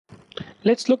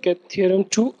Let's look at theorem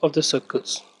 2 of the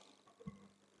circles.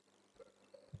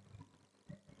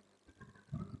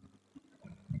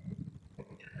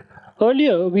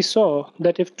 Earlier we saw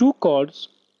that if two chords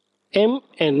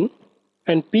MN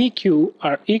and PQ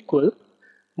are equal,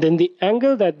 then the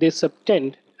angle that they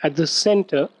subtend at the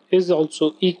center is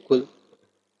also equal.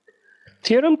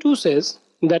 Theorem 2 says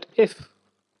that if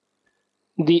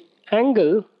the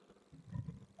angle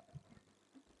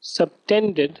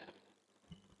subtended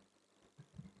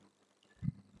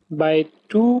by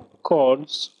two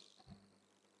chords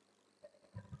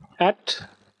at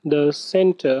the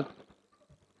center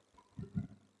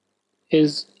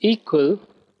is equal,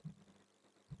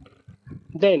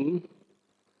 then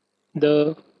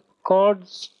the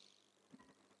chords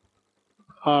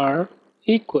are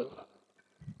equal.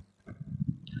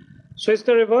 So it's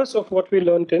the reverse of what we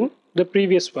learned in the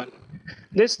previous one.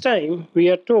 This time we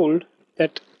are told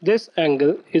that this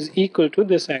angle is equal to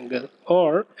this angle,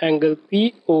 or angle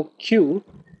POQ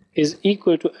is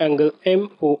equal to angle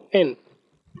MON,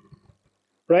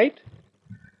 right?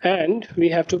 And we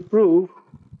have to prove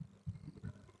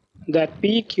that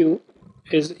PQ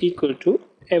is equal to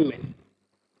MN.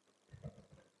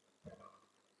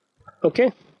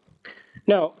 Okay.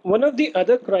 Now, one of the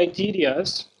other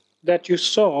criterias that you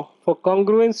saw for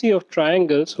congruency of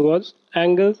triangles was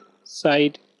angle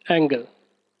side angle,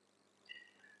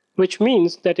 which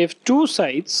means that if two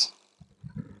sides,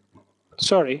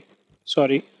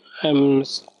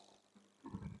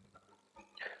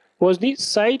 was the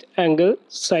side angle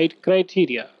side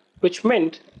criteria, which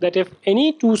meant that if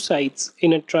any two sides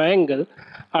in a triangle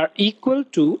are equal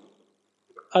to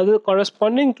other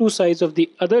corresponding two sides of the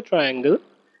other triangle,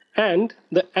 and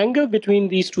the angle between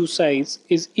these two sides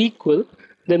is equal,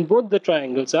 then both the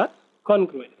triangles are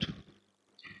congruent.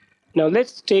 Now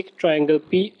let's take triangle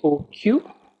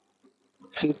POQ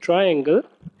and triangle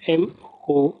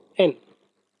MON.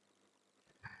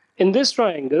 In this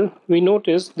triangle, we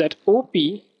notice that OP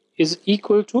is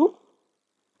equal to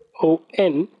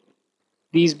ON,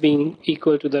 these being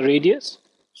equal to the radius.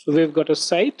 So we've got a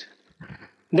side.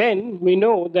 Then we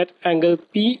know that angle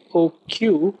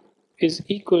POQ is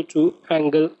equal to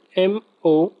angle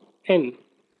MON.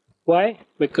 Why?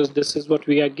 Because this is what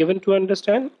we are given to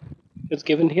understand. It's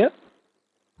given here.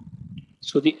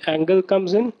 So the angle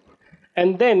comes in.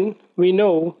 And then we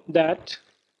know that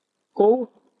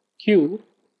OQ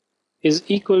is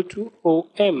equal to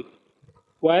OM.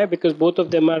 Why? Because both of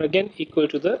them are again equal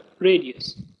to the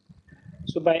radius.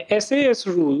 So by SAS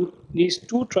rule, these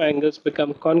two triangles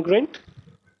become congruent.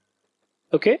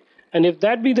 Okay, and if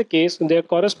that be the case, their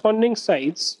corresponding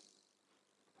sides,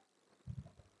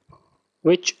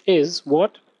 which is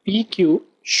what PQ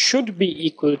should be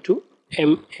equal to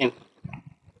MN.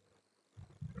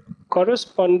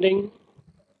 Corresponding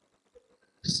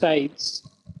sides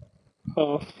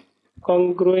of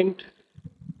congruent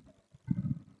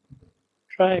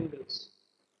triangles.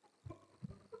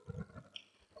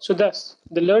 So thus,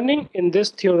 the learning in this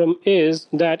theorem is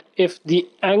that if the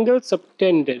angle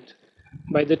subtended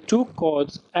by the two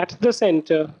chords at the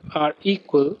center are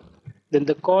equal, then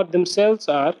the chords themselves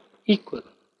are equal.